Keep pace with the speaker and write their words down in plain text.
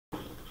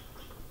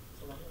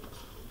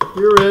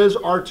here is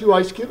our 2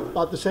 ice cubes,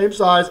 about the same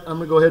size. I'm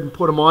going to go ahead and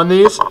put them on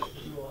these. The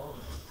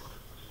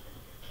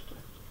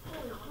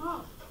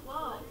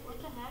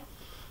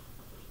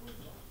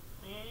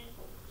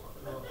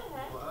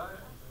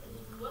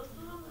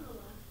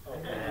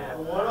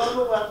one on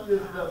the left is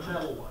the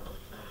metal one.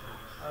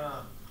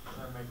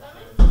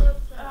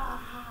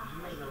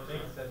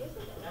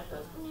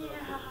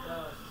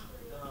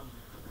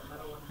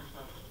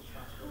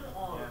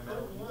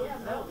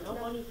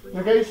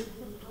 Okay,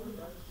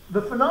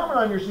 the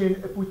phenomenon you're seeing,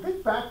 if we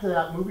think back to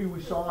that movie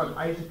we saw on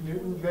Isaac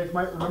Newton, you guys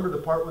might remember the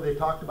part where they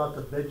talked about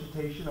the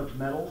vegetation of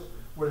metals,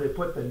 where they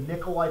put the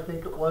nickel, I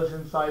think it was,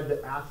 inside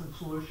the acid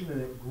solution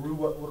and it grew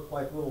what looked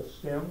like little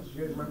stems.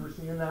 You guys remember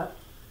seeing that?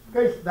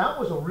 Guys, that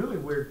was a really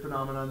weird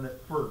phenomenon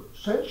that for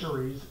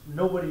centuries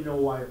nobody knew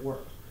why it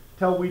worked.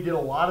 Till we did a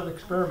lot of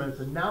experiments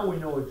and now we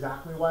know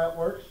exactly why it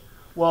works.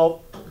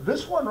 Well,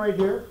 this one right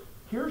here,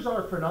 here's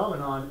our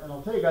phenomenon, and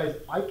I'll tell you guys,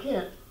 I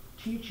can't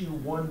teach you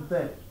one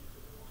thing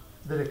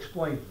that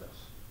explains this.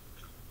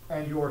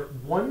 And your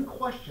one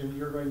question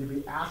you're going to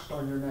be asked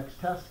on your next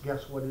test,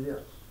 guess what it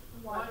is?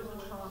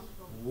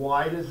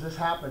 Why does this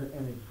happen?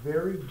 And a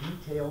very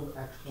detailed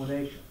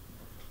explanation.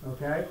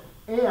 Okay?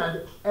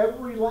 And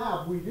every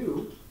lab we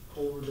do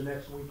over the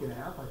next week and a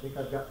half, I think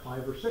I've got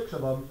 5 or 6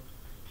 of them,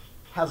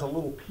 has a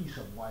little piece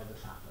of why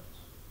this happens.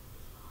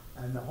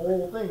 And the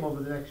whole thing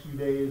over the next few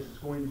days is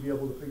going to be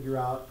able to figure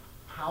out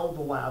how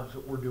the labs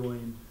that we're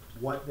doing,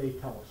 what they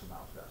tell us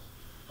about this.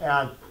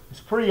 And it's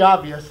pretty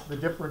obvious the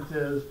difference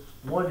is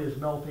one is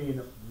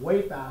melting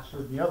way faster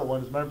than the other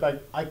one. As a matter of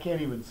fact, I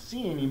can't even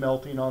see any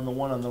melting on the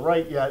one on the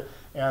right yet,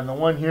 and the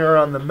one here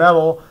on the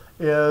metal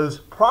is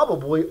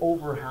probably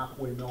over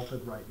halfway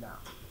melted right now.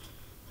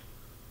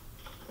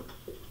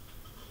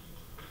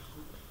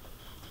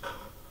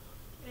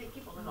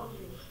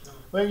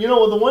 Well, you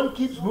know, the one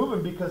keeps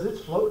moving because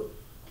it's floating.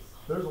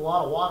 There's a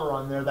lot of water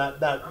on there. That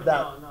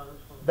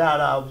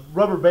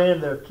rubber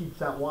band there keeps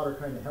that water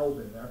kind of held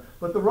in there.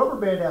 But the rubber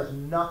band has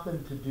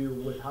nothing to do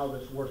with how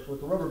this works.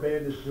 What the rubber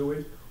band is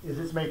doing is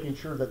it's making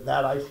sure that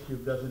that ice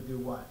cube doesn't do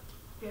what?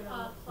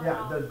 Yeah,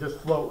 just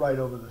float right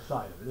over the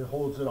side of it. It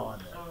holds it on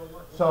there.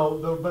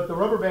 So, but the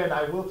rubber band,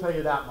 I will tell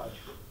you that much,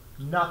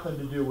 nothing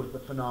to do with the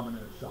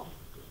phenomenon itself.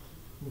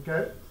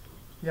 Okay?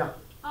 Yeah.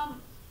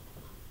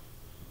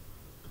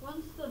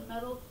 Once the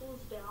metal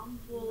cools down,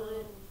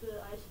 will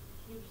the ice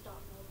cube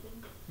stop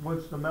melting?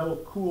 Once the metal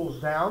cools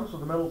down, so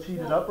the metal's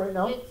heated up right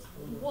now? It's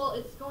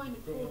going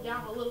to cool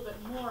down a little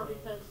bit more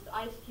because the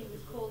ice cube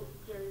is colder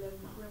than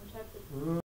room temperature.